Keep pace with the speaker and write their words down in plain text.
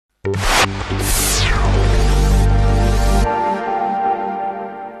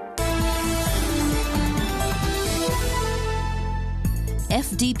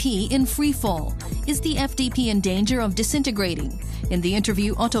FDP in free fall? Is the FDP in danger of disintegrating? In the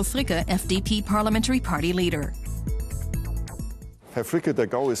interview, Otto Fricke, FDP Parliamentary Party leader.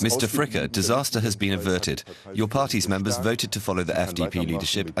 Mr. Fricke, disaster has been averted. Your party's members voted to follow the FDP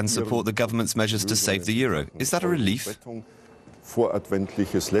leadership and support the government's measures to save the euro. Is that a relief?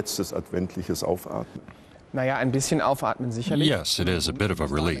 Yes, it is a bit of a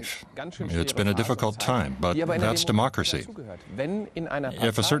relief. It's been a difficult time, but that's democracy.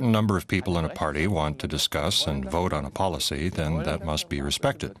 If a certain number of people in a party want to discuss and vote on a policy, then that must be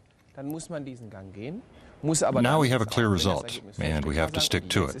respected. Now we have a clear result, and we have to stick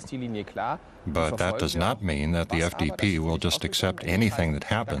to it. But that does not mean that the FDP will just accept anything that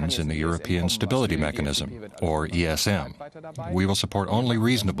happens in the European Stability Mechanism, or ESM. We will support only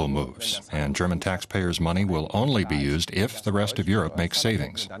reasonable moves, and German taxpayers' money will only be used if the rest of Europe makes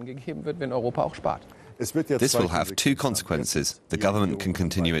savings. This will have two consequences. The government can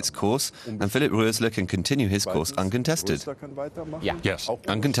continue its course, and Philipp Rösler can continue his course uncontested. Yes.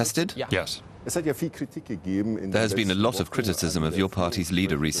 Uncontested? Yes. There has been a lot of criticism of your party's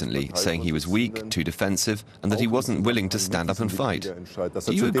leader recently, saying he was weak, too defensive, and that he wasn't willing to stand up and fight.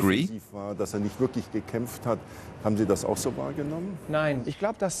 Do you agree?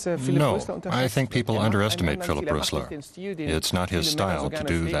 No, I think people underestimate Philipp Rösler. It's not his style to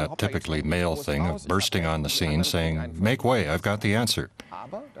do that typically male thing of bursting on the scene saying, "Make way, I've got the answer."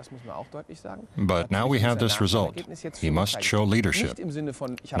 But now we have this result. He must show leadership,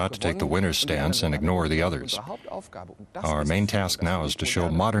 not to take the winner's stance and ignore the others. Our main task now is to show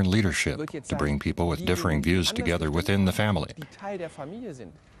modern leadership, to bring people with differing views together within the family,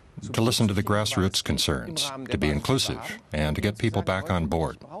 to listen to the grassroots concerns, to be inclusive, and to get people back on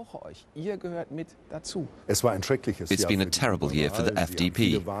board. It's been a terrible year for the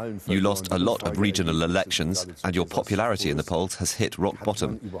FDP. You lost a lot of regional elections, and your popularity in the polls has hit rock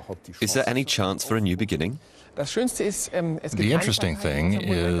bottom. Is there any chance for a new beginning? The interesting thing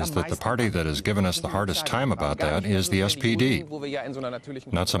is that the party that has given us the hardest time about that is the SPD.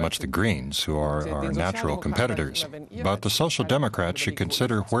 Not so much the Greens, who are our natural competitors, but the Social Democrats should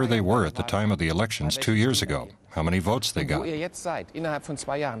consider where they were at the time of the elections 2 years ago, how many votes they got.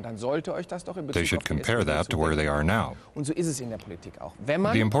 They should compare that to where they are now.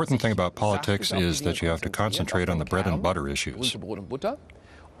 The important thing about politics is that you have to concentrate on the bread and butter issues.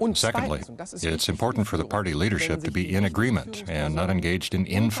 Secondly, it's important for the party leadership to be in agreement and not engaged in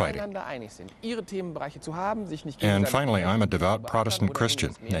infighting. And finally, I'm a devout Protestant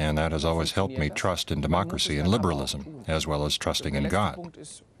Christian, and that has always helped me trust in democracy and liberalism, as well as trusting in God.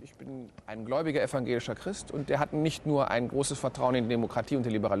 Ich bin ein gläubiger evangelischer Christ und der hat nicht nur ein großes Vertrauen in Demokratie und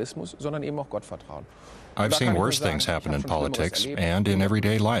den Liberalismus, sondern eben auch Gottvertrauen. I've seen worse things happen in politics and in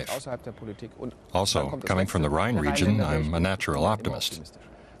everyday life. Also, coming from the Rhine region, I'm a natural optimist.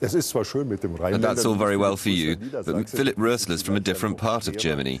 And that's all very well for you, but Philipp Rösler's from a different part of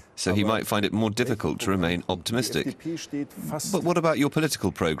Germany, so he might find it more difficult to remain optimistic. But what about your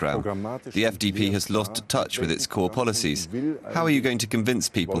political programme? The FDP has lost touch with its core policies. How are you going to convince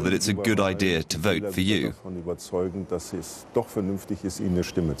people that it's a good idea to vote for you?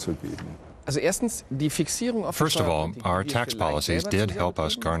 First of all, our tax policies did help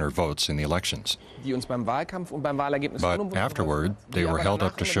us garner votes in the elections. But afterward, they were held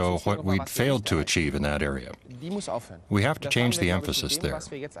up to show what we'd failed to achieve in that area. We have to change the emphasis there.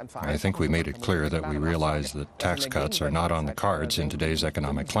 I think we made it clear that we realize that tax cuts are not on the cards in today's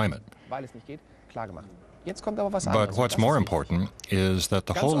economic climate. But what's more important is that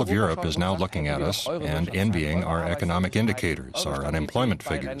the whole of Europe is now looking at us and envying our economic indicators, our unemployment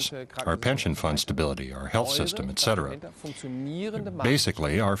figures, our pension fund stability, our health system, etc.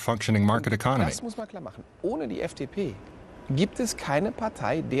 Basically, our functioning market economy.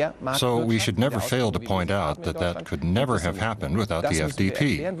 So we should never fail to point out that that could never have happened without the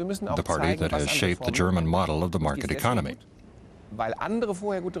FDP, the party that has shaped the German model of the market economy.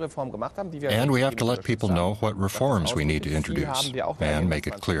 And we have to let people know what reforms we need to introduce and make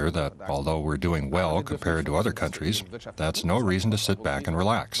it clear that although we're doing well compared to other countries, that's no reason to sit back and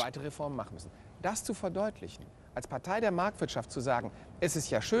relax. Als Partei der Marktwirtschaft zu sagen, es ist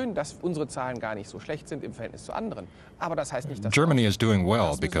ja schön, dass unsere Zahlen gar nicht so schlecht sind im Verhältnis zu anderen, aber das heißt nicht, dass Germany is doing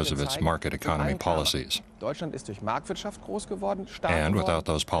well because of its market economy policies. Deutschland ist durch Marktwirtschaft groß geworden, and without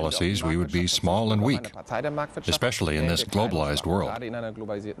those policies, we would be small and weak, especially in this globalized world.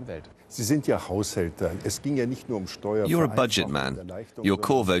 You're a budget man. Your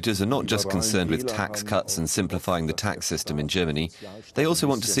core voters are not just concerned with tax cuts and simplifying the tax system in Germany. They also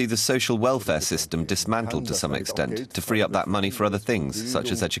want to see the social welfare system dismantled to some extent to free up that money for other things. things,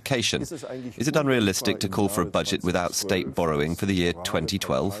 such as education. Is it unrealistic to call for a budget without state borrowing for the year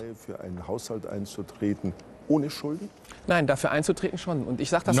 2012?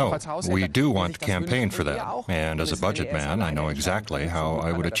 No, we do want to campaign for that. And as a budget man, I know exactly how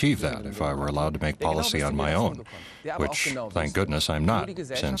I would achieve that if I were allowed to make policy on my own, which, thank goodness, I'm not,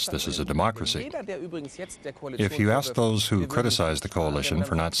 since this is a democracy. If you ask those who criticize the coalition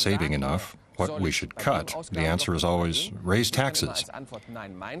for not saving enough what we should cut, the answer is always raise taxes.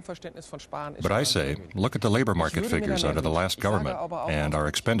 But I say, look at the labor market figures under the last government and our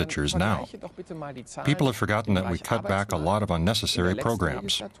expenditures now. People have forgotten that we cut back a lot of unnecessary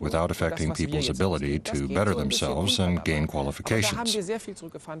programs without affecting people's ability to better themselves and gain qualifications.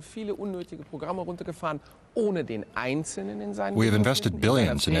 We have invested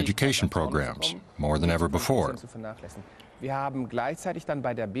billions in education programs, more than ever before.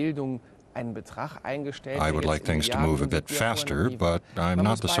 I would like things to move a bit faster, but I'm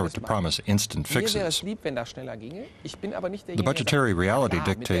not the sort to promise instant fixes. The budgetary reality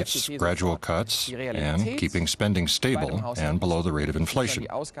dictates gradual cuts and keeping spending stable and below the rate of inflation.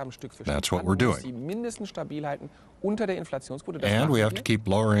 That's what we're doing. And we have to keep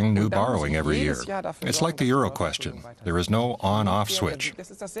lowering new borrowing every year. It's like the euro question. There is no on-off switch.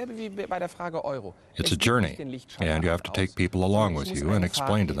 It's a journey, and you have to take people along with you and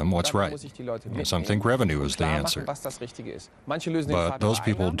explain to them what's right. Some think revenue is the answer. But those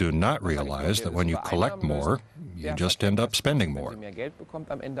people do not realize that when you collect more, you just end up spending more.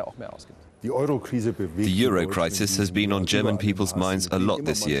 The euro crisis has been on German people's minds a lot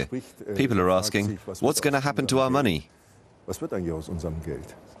this year. People are asking, what's going to happen to our money? Nothing's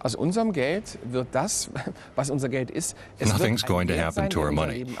going to happen to our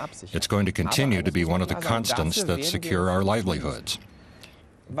money. It's going to continue to be one of the constants that secure our livelihoods.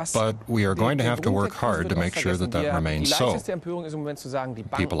 But we are going to have to work hard to make sure that that remains so.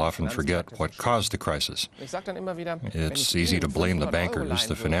 People often forget what caused the crisis. It's easy to blame the bankers,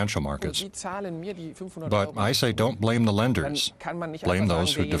 the financial markets. But I say don't blame the lenders. Blame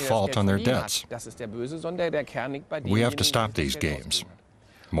those who default on their debts. We have to stop these games.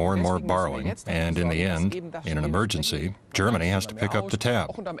 More and more borrowing, and in the end, in an emergency, Germany has to pick up the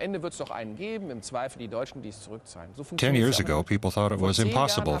tab. 10 years ago, people thought it was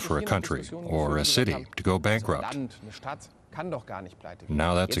impossible for a country or a city to go bankrupt.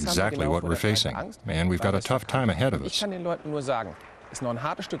 Now that's exactly what we're facing, and we've got a tough time ahead of us.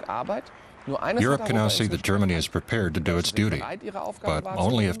 Europe can now see that Germany is prepared to do its duty, but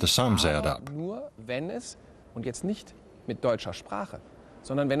only if the sums add up.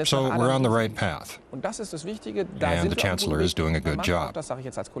 So we're on the right path, and the Chancellor is doing a good job.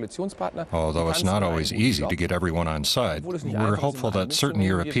 Although it's not always easy to get everyone on side, we're hopeful that certain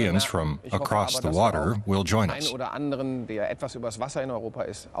Europeans from across the water will join us.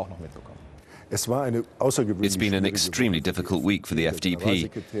 It's been an extremely difficult week for the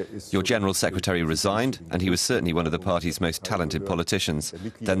FDP. Your General Secretary resigned, and he was certainly one of the party's most talented politicians.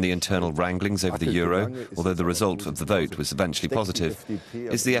 Then the internal wranglings over the euro, although the result of the vote was eventually positive.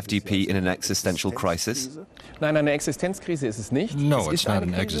 Is the FDP in an existential crisis? No, it's not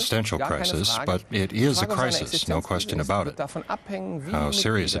an existential crisis, but it is a crisis, no question about it. How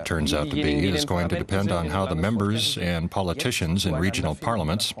serious it turns out to be is going to depend on how the members and politicians in regional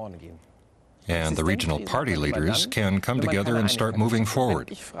parliaments and the regional party leaders can come together and start moving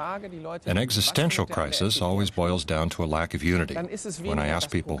forward. An existential crisis always boils down to a lack of unity. When I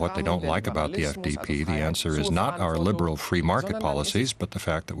ask people what they don't like about the FDP, the answer is not our liberal free market policies, but the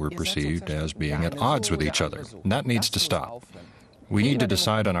fact that we're perceived as being at odds with each other. And that needs to stop. We need to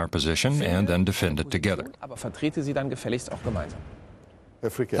decide on our position and then defend it together.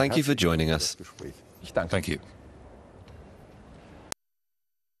 Thank you for joining us. Thank you.